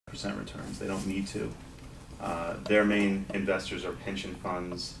returns. They don't need to. Their main investors are pension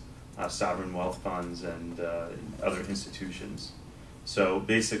funds, sovereign wealth funds, and other institutions. So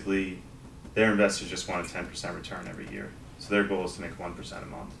basically, their investors just want a 10% return every year. So their goal is to make 1% a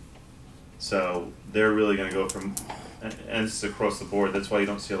month. So they're really going to go from, and this is across the board, that's why you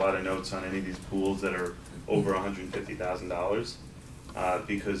don't see a lot of notes on any of these pools that are over $150,000,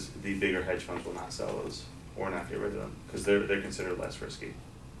 because the bigger hedge funds will not sell those or not get rid of them, because they're considered less risky.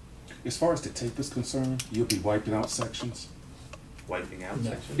 As far as the tape is concerned, you'll be wiping out sections? Wiping out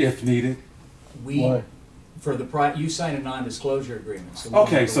sections? If needed? Why? For the you sign a non-disclosure agreement. So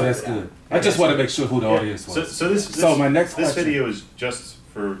okay, so that's good. I just want to make sure who the audience was. So my next this question. video is just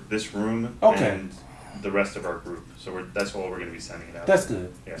for this room okay. and the rest of our group. So that's all we're going to be sending it out. That's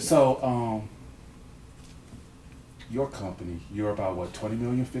good. Yeah. So your company, you're about what, 20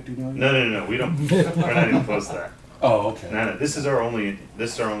 million, 50 million? No. We don't. We're not even close to that. Oh, okay. No. This is our only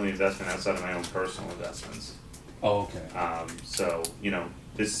investment outside of my own personal investments. Oh, okay. So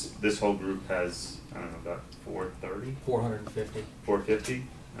this whole group has, I don't know, about 430? 450. 450.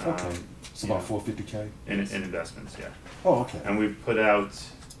 Okay. It's about 450K? In investments, yeah. Oh, okay. And we've put out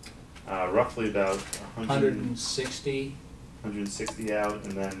roughly about 160 out,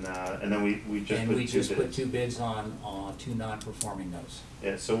 and then we just put two bids. Put 2 bids on 2 non-performing notes.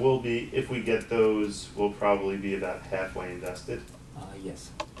 Yeah, so we'll be, if we get those, we'll probably be about halfway invested. Yes.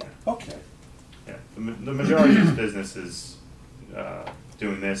 Yeah. Okay. Yeah, the majority of this business is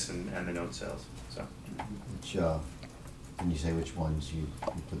doing this and the note sales. So. Which, can you say which ones you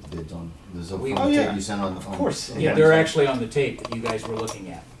put the bids on? There's a tape you sent on. Of course. Yeah, they're actually on the tape that you guys were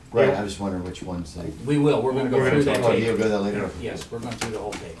looking at. Right. I was wondering which ones they. We will. We're going to go through that tape. Oh, you'll go that later. Yes, we're going through the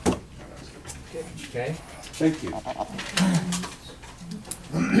whole tape. Okay. Thank you.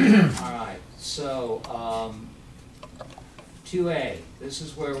 All right. So 2A. This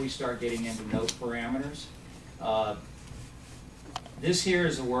is where we start getting into note parameters. This here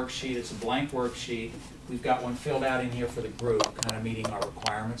is a worksheet. It's a blank worksheet. We've got one filled out in here for the group, kind of meeting our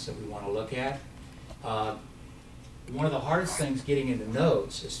requirements that we want to look at. One of the hardest things getting into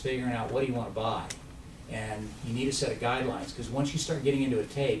notes is figuring out what do you want to buy. And you need a set of guidelines, because once you start getting into a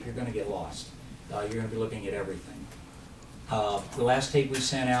tape, you're going to get lost. You're going to be looking at everything. The last tape we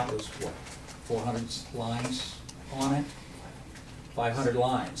sent out was, what, 400 lines on it? 500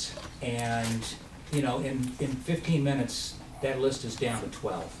 lines. And, in 15 minutes, that list is down to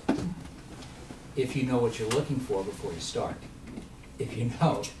 12. If you know what you're looking for before you start. If you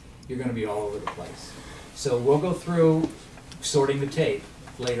don't, you're going to be all over the place. So we'll go through sorting the tape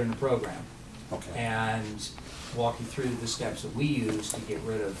later in the program. Okay. And walk you through the steps that we use to get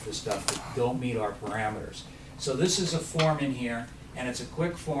rid of the stuff that don't meet our parameters. So this is a form in here, and it's a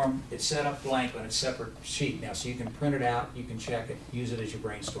quick form. It's set up blank on a separate sheet now, so you can print it out, you can check it, use it as your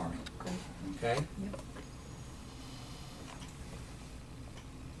brainstorming. Okay? Yep.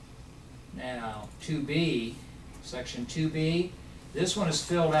 Now, 2B, section 2B, this one is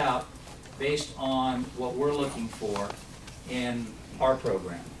filled out based on what we're looking for in our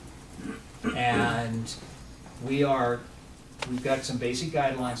program. And we've got some basic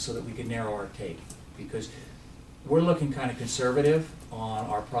guidelines so that we can narrow our tape, because we're looking kind of conservative on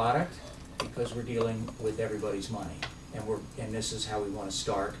our product because we're dealing with everybody's money, and this is how we want to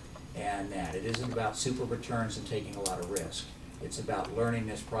start. And that it isn't about super returns and taking a lot of risk. It's about learning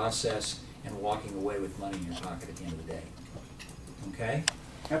this process and walking away with money in your pocket at the end of the day. Okay?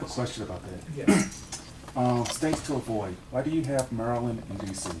 I have a question about that. Yes. States to avoid. Why do you have Maryland and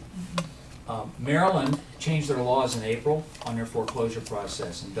DC? Maryland changed their laws in April on their foreclosure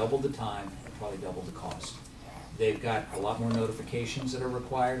process and doubled the time and probably doubled the cost. They've got a lot more notifications that are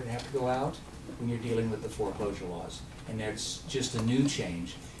required and have to go out when you're dealing with the foreclosure laws. And that's just a new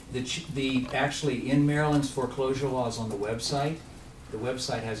change. Actually, in Maryland's foreclosure laws on the website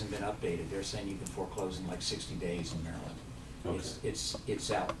hasn't been updated. They're saying you can foreclose in like 60 days in Maryland. Okay.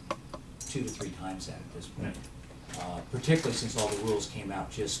 It's out 2 to 3 times that at this point. Particularly since all the rules came out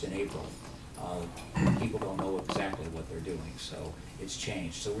just in April. People don't know exactly what they're doing, so it's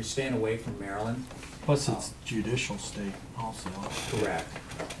changed. So we're staying away from Maryland. Plus it's judicial state also. Correct.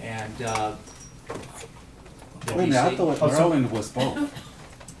 And wait a minute, I thought Maryland was both.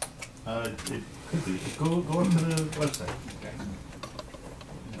 It could be. Go up to the website.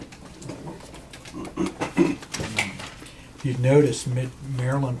 If you'd notice,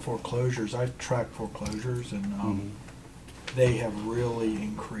 Maryland foreclosures, I track foreclosures, and they have really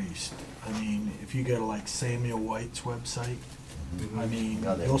increased. I mean, if you go to like Samuel White's website, I mean,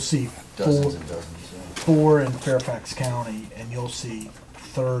 you'll see dozens and dozens. Yeah. 4 in Fairfax County, and you'll see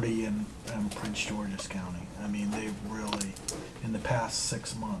 30 in Prince George's County. I mean, they've really, in the past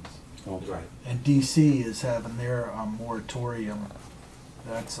 6 months. Okay. Right. And DC is having their moratorium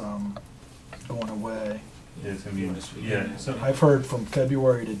that's going away. Yeah, it's gonna be, yeah, so, I've heard from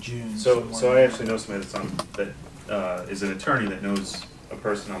February to June. so somewhere I in actually know somebody that is an attorney that knows a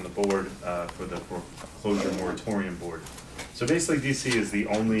person on the board for the foreclosure moratorium board. So basically, DC is the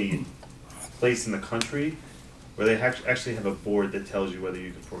only place in the country where they actually have a board that tells you whether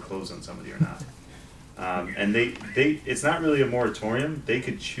you can foreclose on somebody or not. And it's not really a moratorium. They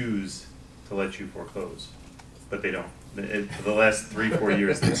could choose to let you foreclose, but they don't. For the last 3-4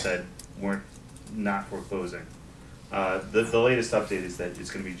 years, they said we're not foreclosing. The latest update is that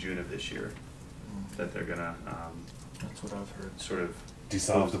it's going to be June of this year that they're going to That's what I've heard. sort of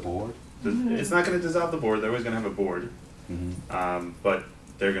Dissolve the board? It's not going to dissolve the board. They're always going to have a board, but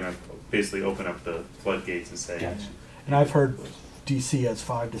they're going to basically open up the floodgates and say, Gotcha. And I've heard DC has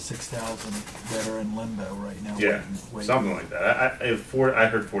 5,000 to 6,000 that are in limbo right now. yeah, waiting. something like that. I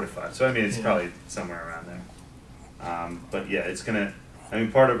heard 4 to 5. So I mean, it's Yeah. probably somewhere around there. But yeah, it's gonna. I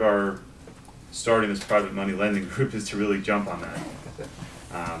mean, part of our starting this private money lending group is to really jump on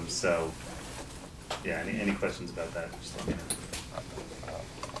that. So yeah, any questions about that? Just let me know.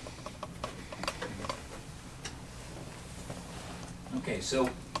 Okay, so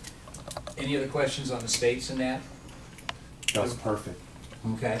any other questions on the states and that? That was perfect.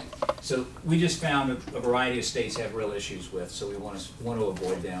 Okay, so we just found a variety of states have real issues with, so we want to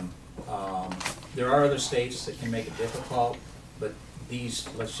avoid them. There are other states that can make it difficult, but these,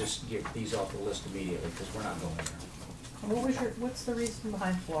 let's just get these off the list immediately because we're not going there. What's the reason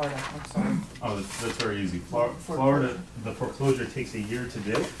behind Florida? I'm sorry. Oh, that's very easy. Florida, the foreclosure takes a year to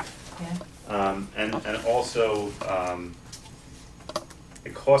do, Yeah. and also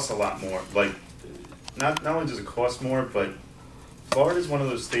it costs a lot more. Like, not only does it cost more, but Florida is one of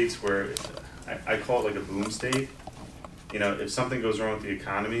those states where I call it like a boom state. You know, if something goes wrong with the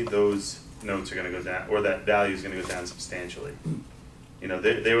economy, those notes are going to go down, or that value is going to go down substantially. You know,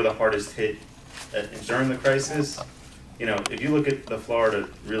 they were the hardest hit during the crisis. You know, if you look at the Florida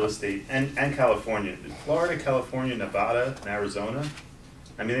real estate and California, Florida, California, Nevada, and Arizona,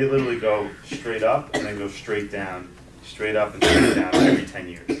 I mean, they literally go straight up and then go straight down, straight up and straight down every 10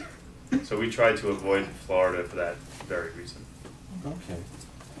 years. So we tried to avoid Florida for that very reason. Okay.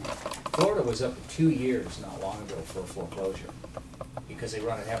 Florida was up to 2 years not long ago for a foreclosure because they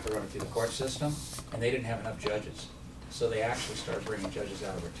have to run it through the court system, and they didn't have enough judges. So they actually started bringing judges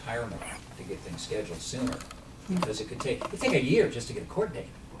out of retirement to get things scheduled sooner because it could take a year just to get a court date.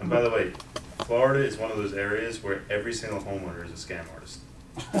 And by the way, Florida is one of those areas where every single homeowner is a scam artist.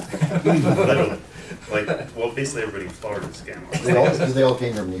 Literally. Like, well, basically everybody in Florida is a scam artist. Because they all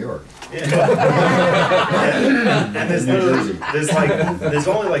came from New York. Yeah. And there's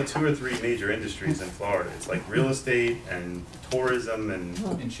only like 2 or 3 major industries in Florida. It's like real estate and tourism and,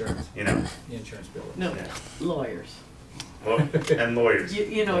 Insurance, you know, the insurance bill. No, yeah. lawyers. Well, and lawyers.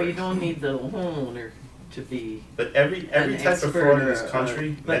 You know, you don't need the homeowner to be But every an type of expert fraud in this or-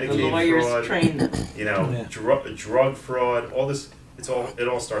 country, but the Medicaid lawyers fraud, train them. you know, Yeah. drug fraud, all this, it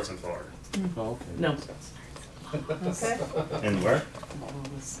all starts in Florida. Okay. No. Okay. And where?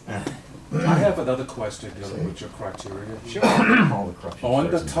 I have another question dealing with your criteria. Sure. All the corruption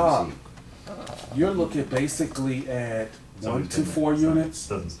On the starts in top, DC. you're looking basically at 1 Somebody's to been 4 there. units.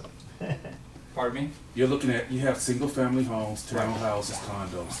 Doesn't stop. Pardon me? You're looking at, you have single-family homes, townhouses,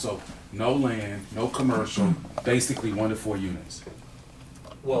 condos. So no land, no commercial, basically 1 to 4 units.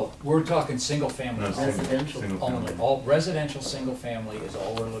 Well, we're talking single family No, only. Residential. single Only, family. all residential, single family is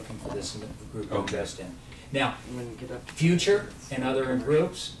all we're looking for this group to Okay. invest in. Now, When you get up to future and other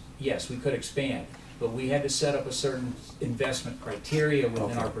groups, yes, we could expand, but we had to set up a certain investment criteria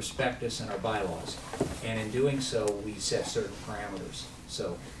within our Okay. prospectus and our bylaws. And in doing so, we set certain parameters.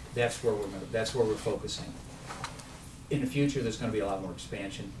 So that's where we're focusing. In the future, there's gonna be a lot more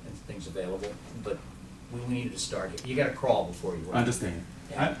expansion and things available, but we needed to start here. You gotta crawl before you run. Understand.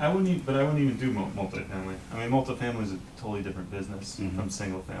 Yeah. I wouldn't even do multifamily. I mean, multifamily is a totally different business Mhm. from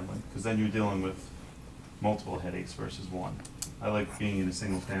single family, because then you're dealing with multiple headaches versus one. I like being in a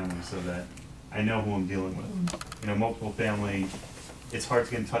single family so that I know who I'm dealing with. You know, multiple family, it's hard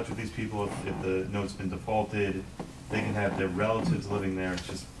to get in touch with these people if the note's been defaulted. They can have their relatives living there. It's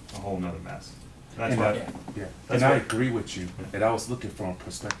just a whole nother mess. That's And why. Yeah. Yeah, That's and I why- agree with you. And I was looking from a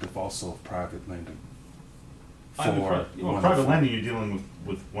perspective also of private lending. I mean, For private 1 to 4. lending, you're dealing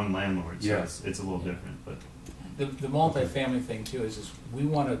with one landlord, so Yes. it's a little different, but. The multifamily thing too is we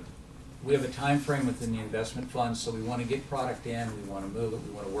have a time frame within the investment funds, so we wanna get product in, we wanna move it,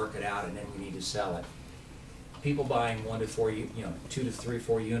 we wanna work it out, and then we need to sell it. people buying 1 to 4, 2 to 3,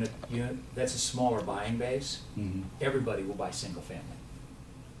 4 unit, that's a smaller buying base. Mhm. Everybody will buy single family.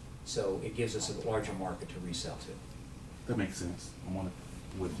 So it gives us a larger market to resell to. That makes sense. I'm on it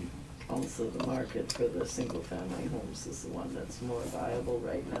with you. Also, the market for the single-family homes is the one that's more viable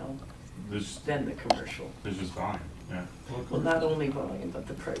right now There's than the commercial. just volume, yeah. Well, not only volume, but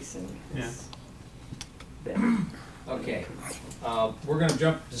the pricing is better. Okay, we're gonna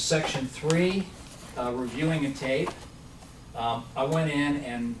jump to section 3, reviewing a tape. I went in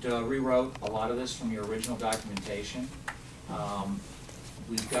and rewrote a lot of this from your original documentation.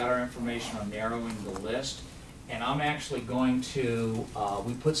 We've got our information on narrowing the list, and I'm actually going to,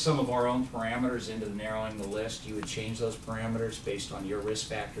 we put some of our own parameters into the narrowing the list. You would change those parameters based on your risk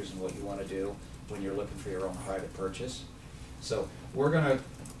factors and what you want to do when you're looking for your own private purchase. So we're going to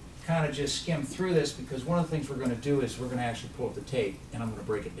kind of just skim through this, because one of the things we're going to do is we're going to actually pull up the tape, and I'm going to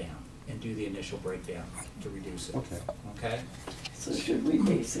break it down and do the initial breakdown to reduce it. Okay. Okay? So should we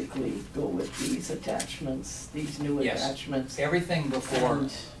basically go with these attachments, these new Yes. attachments? Everything before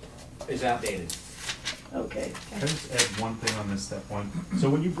And- is outdated. Okay. Can I just add one thing on this step one? So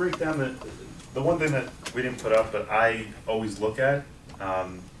when you break down the one thing that we didn't put up, but I always look at,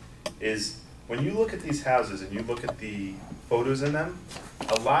 is when you look at these houses and you look at the photos in them,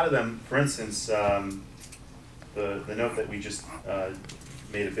 a lot of them, for instance, the note that we just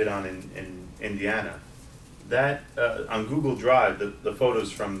made a bid on in Indiana, that on Google Drive, the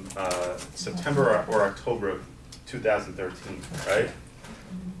photos from September or October of 2013, right?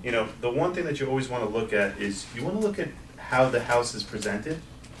 You know, the one thing that you always want to look at is you want to look at how the house is presented,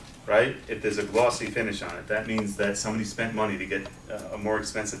 right? If there's a glossy finish on it, that means that somebody spent money to get a more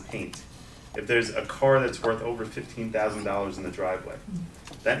expensive paint. If there's a car that's worth over $15,000 in the driveway,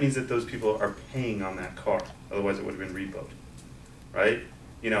 that means that those people are paying on that car. Otherwise, it would have been repoed, right?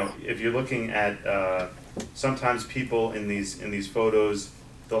 You know, if you're looking at sometimes people in these photos,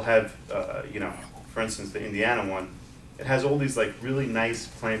 they'll have you know, for instance, the Indiana one. It has all these like really nice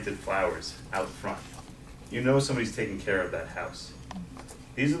planted flowers out front. You know somebody's taking care of that house.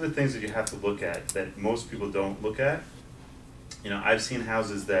 These are the things that you have to look at that most people don't look at. You know, I've seen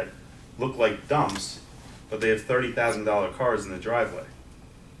houses that look like dumps, but they have $30,000 cars in the driveway,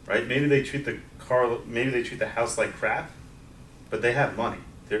 right? Maybe they treat the house like crap, but they have money.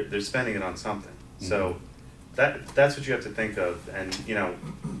 They're spending it on something. So that's what you have to think of. And you know,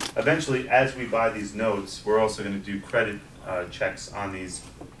 eventually, as we buy these notes, we're also going to do credit checks on these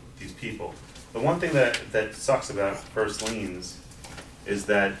people. The one thing that sucks about first liens is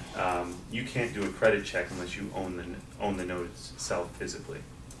that you can't do a credit check unless you own the note itself physically.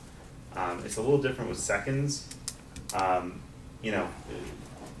 It's a little different with seconds. You know,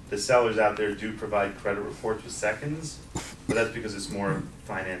 the sellers out there do provide credit reports with seconds, but that's because it's more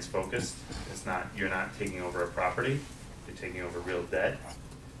finance focused. It's not, you're not taking over a property, you're taking over real debt.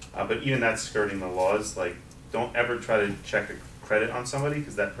 But even that's skirting the laws. Like, don't ever try to check a credit on somebody,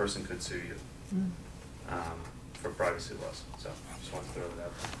 because that person could sue you for privacy laws. So just want to throw that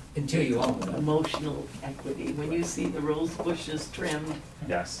out there. Until you own them. Emotional equity. When you see the rose bushes trimmed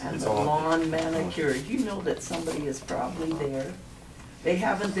Yes, and it's the all. lawn manicured, you know that somebody is probably there. They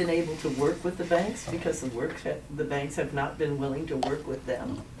haven't been able to work with the banks because the banks have not been willing to work with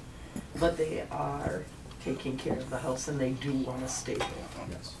them. But they are taking care of the house, and they do want to stay there.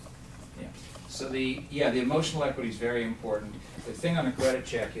 Yes. Yeah. So the emotional equity is very important. The thing on a credit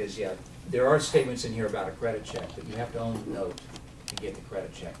check is, there are statements in here about a credit check, but you have to own the note to get the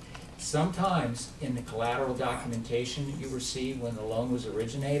credit check. Sometimes in the collateral documentation that you receive when the loan was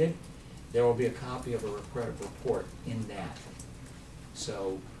originated, there will be a copy of a credit report in that.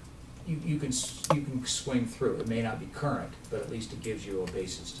 So you can swing through. It may not be current, but at least it gives you a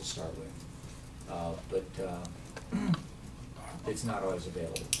basis to start with. It's not always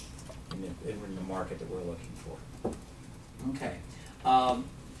available in the market that we're looking for. Okay.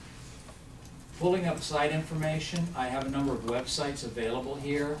 Pulling up site information, I have a number of websites available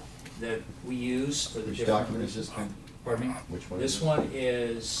here that we use for the Which different. document is this one? Pardon me? Which one? This one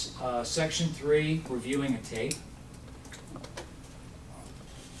is section 3, reviewing a tape.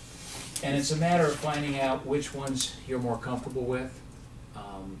 And it's a matter of finding out which ones you're more comfortable with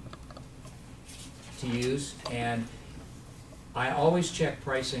to use. And I always check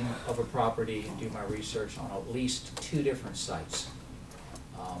pricing of a property and do my research on at least 2 different sites.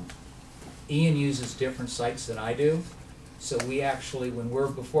 Ian uses different sites than I do. So we actually,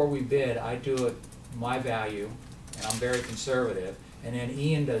 before we bid, I do it my value, and I'm very conservative, and then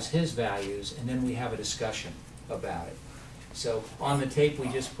Ian does his values, and then we have a discussion about it. So on the tape we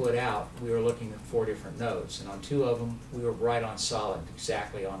just put out, we were looking at 4 different notes, and on 2 of them, we were right on solid,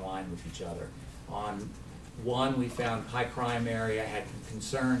 exactly on line with each other. On One, we found high crime area, had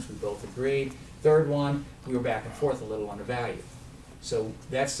concerns, we both agreed. Third one, we were back and forth a little on the value. So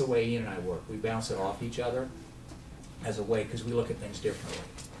that's the way Ian and I work. We bounce it off each other as a way, because we look at things differently.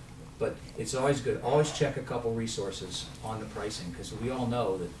 But it's always good, always check a couple resources on the pricing, because we all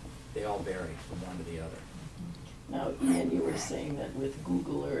know that they all vary from one to the other. Now, Ian, you were saying that with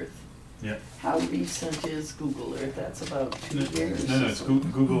Google Earth, Yeah. how recent is Google Earth? That's about 2 years. No, it's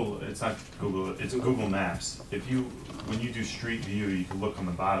Google, it's not Google, it's Google Maps. When you do Street View, you can look on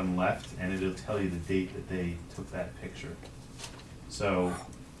the bottom left and it'll tell you the date that they took that picture. So,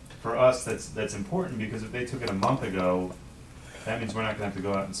 for us, that's important, because if they took it a month ago, that means we're not gonna have to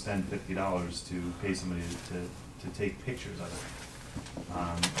go out and spend $50 to pay somebody to take pictures of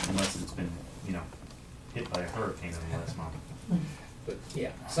it. Unless it's been, hit by a hurricane in the last month. But yeah,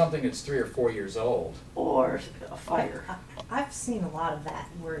 something that's 3 or 4 years old. Or a fire. I've seen a lot of that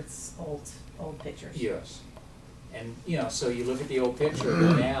where it's old pictures. Yes. And, so you look at the old picture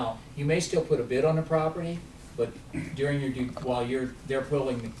now, you may still put a bid on the property, but during while they're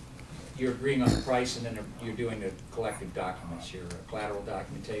you're agreeing on the price, and then you're doing the collective documents, your collateral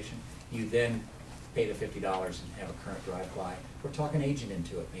documentation, you then pay the $50 and have a current drive-by. We're talking agent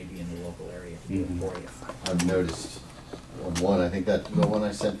into it, maybe in the local area to do it for you. I've noticed on one, I think that the one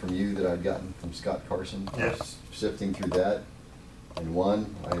I sent from you that I'd gotten from Scott Carson, I was Yes. sifting through that. And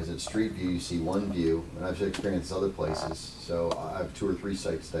one, I was at Street View, you see one view, and I've experienced other places, so I have 2 or 3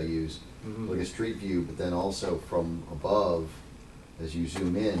 sites that I use. Look at Street View, but then also from above, as you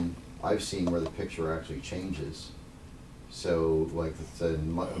zoom in, I've seen where the picture actually changes. So, like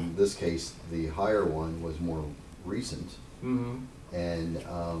in this case, the higher one was more recent. And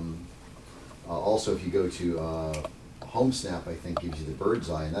also, if you go to HomeSnap, I think gives you the bird's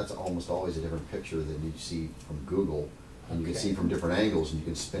eye, and that's almost always a different picture than you see from Google. And you can see from different angles, and you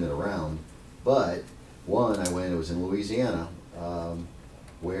can spin it around. But one, it was in Louisiana,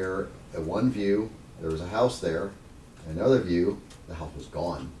 where at one view there was a house there, another view the house was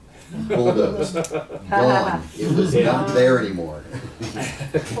gone, bulldozed, gone. It was not there anymore.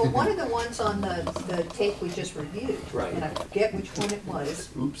 Well, one of the ones on the tape we just reviewed, Right. and I forget which one it was,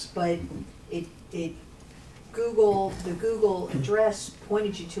 Oops. but the Google address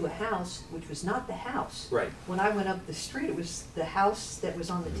pointed you to a house, which was not the house. Right. When I went up the street, it was the house that was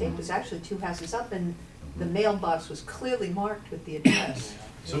on the tape was actually 2 houses up, and the mailbox was clearly marked with the address.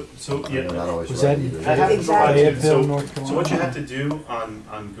 So They're not always Was right that either. That happens a lot Exactly. too. Fayetteville, North So what you Carolina? have to do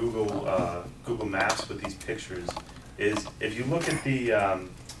on Google Maps with these pictures is, if you look at the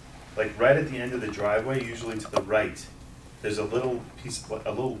like right at the end of the driveway, usually to the right, there's a little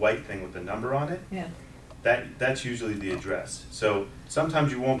white thing with a number on it. Yeah. That's usually the address. So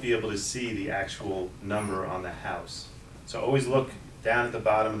sometimes you won't be able to see the actual number on the house. So always look down at the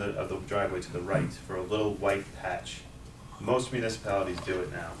bottom of the driveway to the right for a little white patch. Most municipalities do it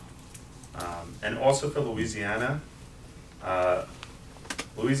now. And also for Louisiana,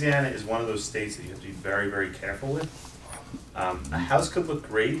 Louisiana is one of those states that you have to be very, very careful with. A house could look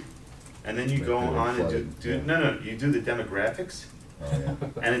great, and then you But go they were on and flooded, you do the demographics, Oh, yeah,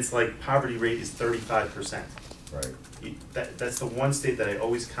 and it's like poverty rate is 35%. right. That's the one state that I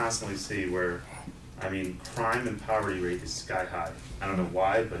always constantly see where, crime and poverty rate is sky high. I don't know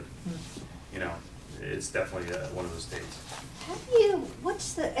why, but, it's definitely one of those states. How do you,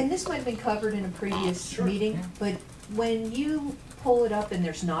 and this might have been covered in a previous Sure. meeting, but when you pull it up and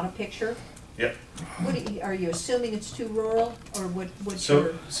there's not a picture, Yep. are you assuming it's too rural, or what's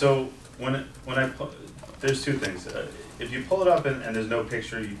your? So there's 2 things. If you pull it up and there's no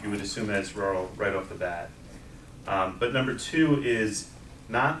picture, you would assume that it's rural right off the bat. But number 2 is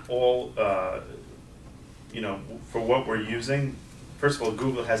not all, for what we're using. First of all,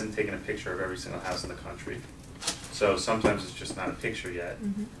 Google hasn't taken a picture of every single house in the country. So sometimes it's just not a picture yet.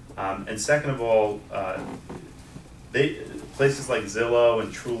 And second of all, places like Zillow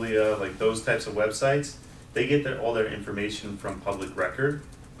and Trulia, like those types of websites, they get all their information from public record.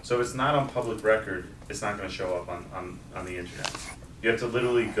 So if it's not on public record, it's not going to show up on the internet. You have to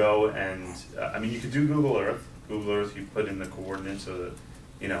literally go and, you could do Google Earth. Google Earth, you put in the coordinates so that,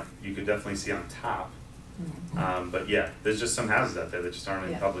 you could definitely see on top. But yeah, there's just some houses out there that just aren't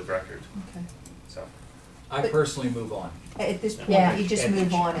in Yeah. public record. Okay. So. I personally move on. At this point, Yeah. you just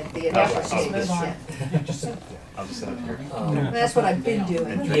move on at the Yeah. initial Just stage, move on. yeah. I'll just set up here. That's what I've been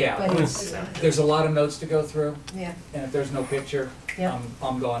doing, Yeah. but it's, There's a lot of notes to go through, yeah. and if there's no picture, Yeah.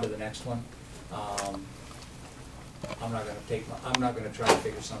 I'm going to the next one. I'm not gonna try to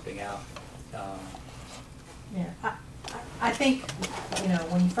figure something out. Yeah, I think,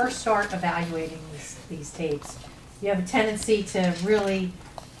 when you first start evaluating these tapes, you have a tendency to really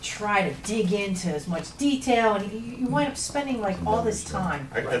try to dig into as much detail, and you wind up spending like all this time.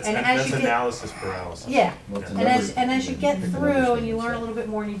 That's And as you get- analysis paralysis. Yeah, Well, it's a and as numbers- you get pick the through numbers and you thing, learn a so. little bit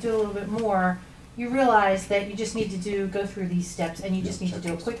more and you do a little bit more, you realize that you just need to go through these steps, and you just need to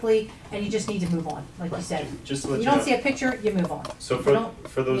do it quickly, and you just need to move on, like you said. Just to let You you don't know. see a picture, you move on. So You for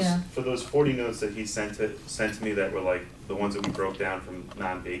don't- those yeah. for those 40 notes that he sent to me that were like the ones that we broke down from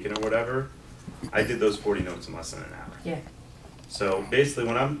non-vacant or whatever, I did those 40 notes in less than an hour. Yeah. So basically,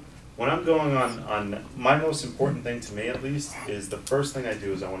 when I'm going on my most important thing to me at least is the first thing I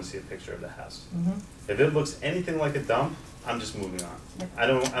do is I want to see a picture of the house. Mhm. If it looks anything like a dump, I'm just moving on. Yep. I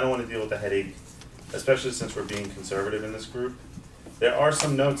don't want to deal with the headache, especially since we're being conservative in this group. There are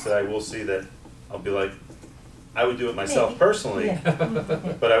some notes that I will see that I'll be like, I would do it myself Maybe. personally, Yeah.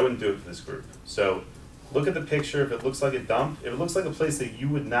 Mhm. but I wouldn't do it for this group. So look at the picture. If it looks like a dump, if it looks like a place that you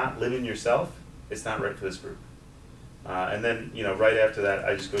would not live in yourself, it's not right for this group. And then, right after that,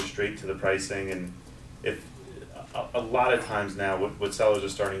 I just go straight to the pricing. And if a lot of times now, what sellers are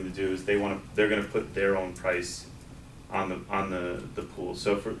starting to do is they're going to put their own price on the pool.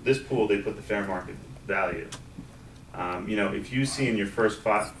 So for this pool, they put the fair market value. If you see in your first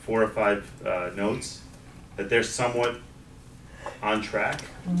 4 or 5 notes that they're somewhat on track,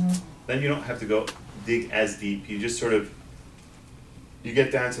 then you don't have to go dig as deep. You just you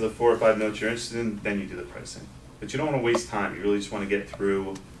get down to the 4 or 5 notes you're interested in, then you do the pricing. But you don't want to waste time. You really just want to get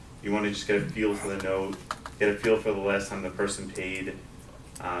through. You want to just get a feel for the note, get a feel for the last time the person paid,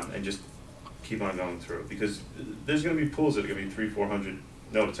 and just keep on going through. Because there's going to be pools that are going to be 300, 400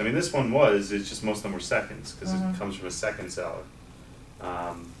 notes. I mean, this one it's just most of them were seconds because it comes from a second seller.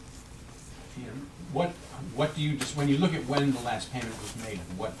 What do you just when you look at when the last payment was made?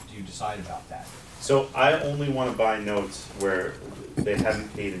 What do you decide about that? So I only want to buy notes where they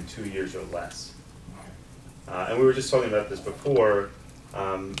haven't paid in 2 years or less. And we were just talking about this before.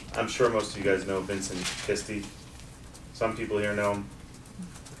 I'm sure most of you guys know Vincent Christie. Some people here know him,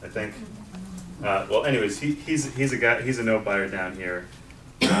 I think. Well, anyways, he's a guy. He's a note buyer down here.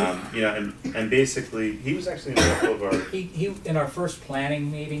 And basically, he was actually in a couple of our. He in our first planning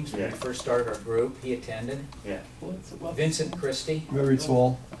meetings, when we Yeah. first started our group, he attended. Yeah. Vincent Christie. Very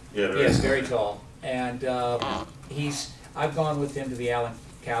tall. Yeah. Yes, very tall. And I've gone with him to the Allen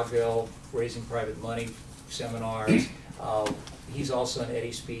Cowgill Raising Private Money seminars. He's also an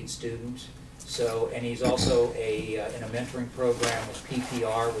Eddie Speed student. And he's also in a mentoring program with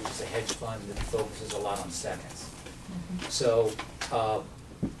PPR, which is a hedge fund that focuses a lot on seconds. So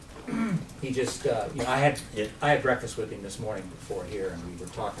he just, I had breakfast with him this morning before here, and we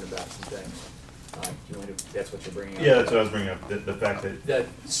were talking about some things. That's what you're bringing up? Yeah, that's what I was bringing up. The fact that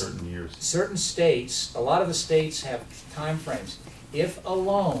certain years. Certain states, a lot of the states have time frames. If a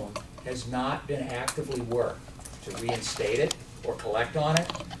loan has not been actively worked to reinstate it or collect on it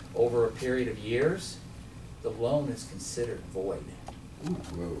over a period of years, the loan is considered void.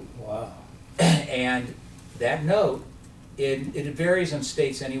 Whoa. Wow. And that note, it varies in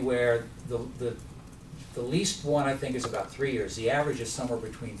states anywhere. The least one, I think, is about 3 years. The average is somewhere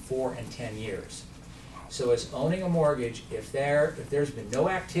between 4 and 10 years. So as owning a mortgage, if there's been no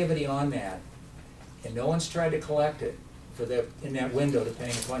activity on that, and no one's tried to collect it in that window,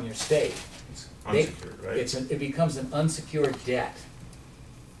 depending upon your state, It's unsecured, right? it becomes an unsecured debt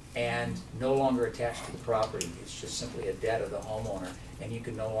and no longer attached to the property. It's just simply a debt of the homeowner, and you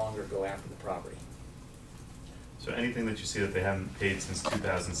can no longer go after the property. So anything that you see that they haven't paid since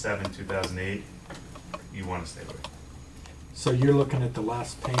 2007, 2008, you want to stay away. So you're looking at the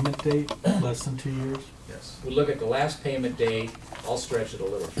last payment date, less than 2 years? Yes. We look at the last payment date. I'll stretch it a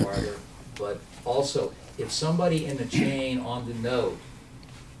little farther, but also, if somebody in the chain on the note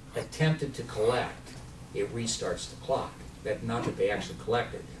attempted to collect, it restarts the clock. Not that they actually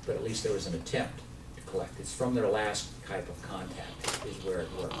collected, but at least there was an attempt to collect. It's from their last type of contact is where it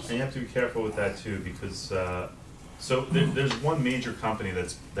works. And you have to be careful with that too, because there's one major company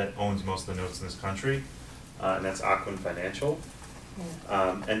that owns most of the notes in this country, and that's Aquin Financial.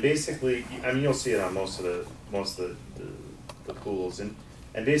 And basically, you'll see it on most of the pools, and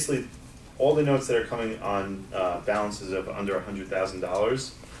basically all the notes that are coming on balances of under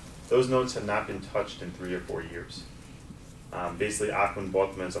 $100,000, those notes have not been touched in 3 or 4 years. Basically, Aquin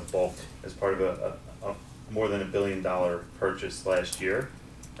bought them as a bulk, as part of a more than $1 billion purchase last year,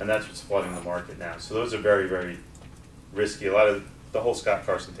 and that's what's flooding the market now. So those are very, very risky. A lot of the whole Scott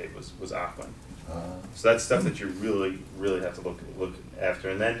Carson tape was Aquin. So that's stuff that you really, really have to look after.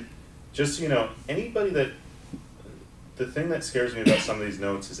 And then, just anybody the thing that scares me about some of these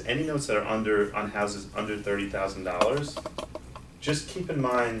notes is any notes that are on houses under $30,000. Just keep in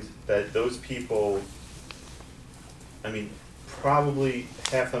mind that those people, probably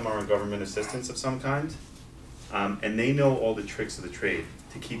half of them are on government assistance of some kind, and they know all the tricks of the trade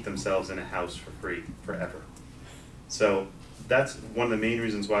to keep themselves in a house for free forever. So that's one of the main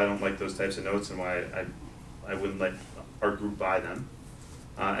reasons why I don't like those types of notes and why I wouldn't let our group buy them.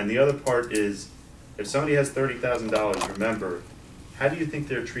 And the other part is, if somebody has $30,000, remember, how do you think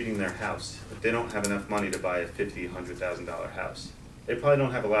they're treating their house if they don't have enough money to buy a $50,000, $100,000 house? They probably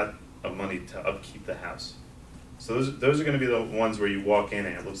don't have a lot of money to upkeep the house. So those are going to be the ones where you walk in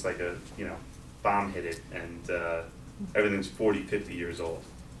and it looks like a bomb hit it, and everything's 40, 50 years old.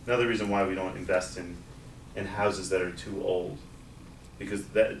 Another reason why we don't invest in houses that are too old, because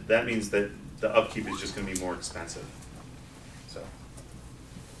that means that the upkeep is just going to be more expensive. So.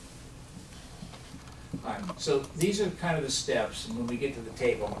 All right, so these are kind of the steps, and when we get to the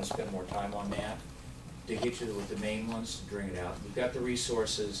table, I'm gonna spend more time on that, to get you with the main ones, to bring it out. We've got the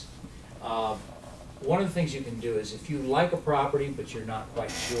resources. One of the things you can do is, if you like a property, but you're not quite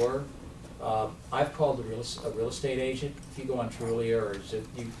sure, I've called a real estate agent. If you go on Trulia or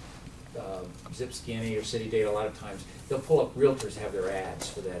Zip Skinny or City Data, a lot of times, they'll pull up realtors have their ads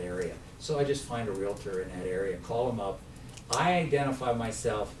for that area. So I just find a realtor in that area, call them up. I identify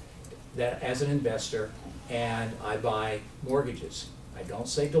myself that as an investor, and I buy mortgages. I don't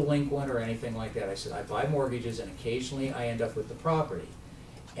say delinquent or anything like that. I said I buy mortgages, and occasionally I end up with the property.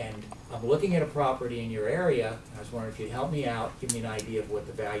 And I'm looking at a property in your area. I was wondering if you'd help me out, give me an idea of what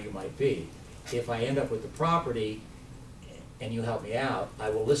the value might be. If I end up with the property and you help me out, I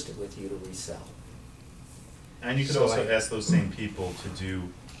will list it with you to resell. And you could also ask those same people to do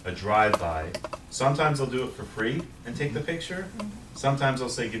a drive-by. Sometimes they'll do it for free and take the picture. Sometimes they'll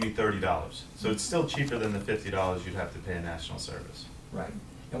say, give me $30. So it's still cheaper than the $50 you'd have to pay a national service. Right.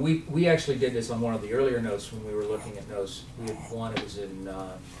 And we actually did this on one of the earlier notes when we were looking at notes. We had one, it was in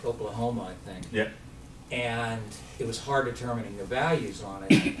Oklahoma, I think. Yeah. And it was hard determining the values on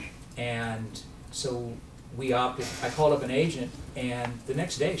it. And so we opted, I called up an agent, and the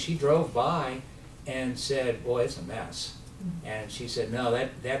next day she drove by and said, boy, it's a mess. And she said, no,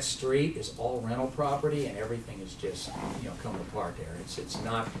 that street is all rental property, and everything is just, coming apart there. It's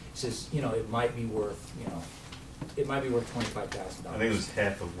not, it says, it might be worth, it might be worth $25,000. I think it was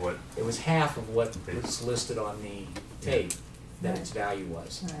half of what. It was half of what was listed on the tape that its value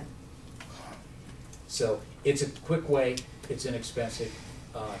was. Right. So it's a quick way, it's inexpensive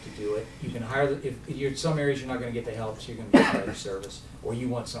to do it. You can hire, if you're, some areas you're not gonna get the help, so you're gonna get the service, or you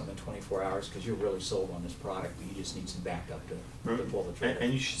want something in 24 hours because you're really sold on this product, but you just need some backup to pull the trigger.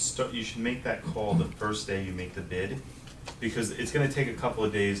 And you should make that call the first day you make the bid, because it's gonna take a couple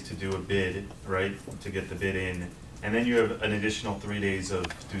of days to do a bid, right, to get the bid in, and then you have an additional 3 days of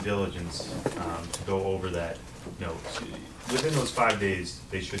due diligence to go over that. Within those 5 days,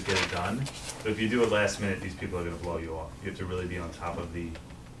 they should get it done. But if you do it last minute, these people are going to blow you off. You have to really be on top of the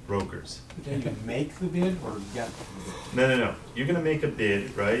brokers. Then you make the bid or get the bid? No. You're going to make a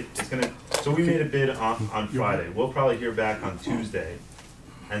bid, right? So we made a bid on Friday. We'll probably hear back on Tuesday.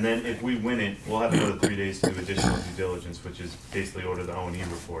 And then if we win it, we'll have another 3 days to do additional due diligence, which is basically order the O&E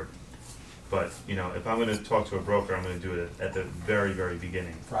report. But, if I'm going to talk to a broker, I'm going to do it at the very, very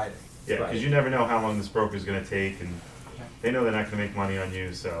beginning. Friday. Yeah, because you never know how long this broker is going to take, and they know they're not going to make money on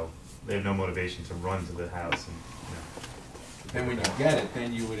you, so they have no motivation to run to the house. And when you get it,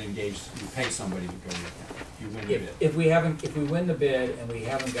 then you would engage, you pay somebody to go get it. You win the bid. If we win the bid and we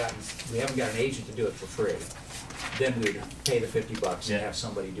haven't got an agent to do it for free, then we'd pay the $50 and have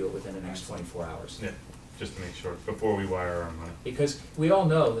somebody do it within the next 24 hours. Yeah, just to make sure, before we wire our money. Because we all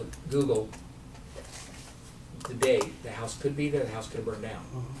know that Google, today, the house could be there, the house could have burned down.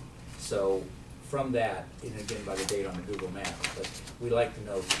 So from that, and again by the date on the Google map, but we like to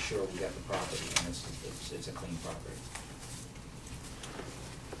know for sure we got the property and it's a clean property.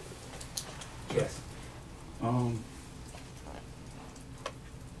 Yes.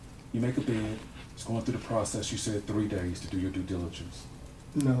 You make a bid, it's going through the process, you said 3 days to do your due diligence.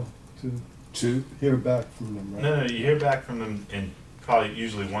 No, to hear back from them, right? No, you hear back from them in probably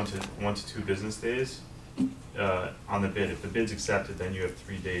usually one to 2 business days on the bid. If the bid's accepted, then you have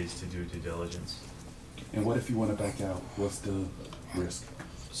 3 days to do due diligence. And what if you want to back out? What's the risk?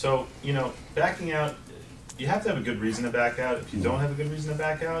 So, backing out, you have to have a good reason to back out. If you don't have a good reason to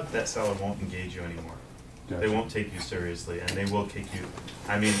back out, that seller won't engage you anymore. Gotcha. They won't take you seriously, and they will kick you.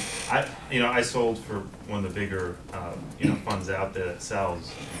 I mean, I sold for one of the bigger, funds out there that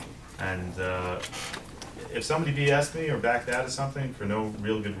sells, and if somebody BS'd me or backed out of something for no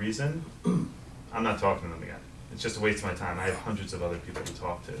real good reason, I'm not talking to them again. It's just a waste of my time. I have hundreds of other people to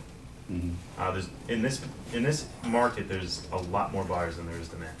talk to. Mm-hmm. In this market, there's a lot more buyers than there is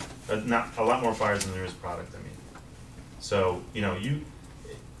demand. Not a lot more buyers than there is product. I mean, So, you know,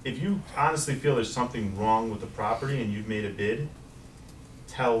 if you honestly feel there's something wrong with the property and you've made a bid,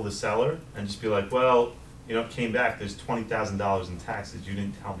 tell the seller and just be like, well, you know, it came back, there's $20,000 in taxes, you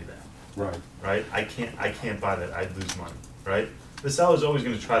didn't tell me that. Right. Right? I can't buy that, I'd lose money, right? The seller's always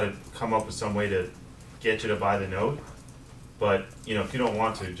gonna try to come up with some way to get you to buy the note, but, you know, if you don't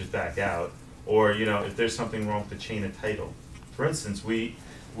want to, just back out. Or, you know, if there's something wrong with the chain of title. For instance, we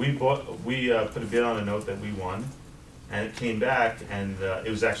put a bid on a note that we won, and it came back, and it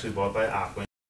was actually bought by Aquin.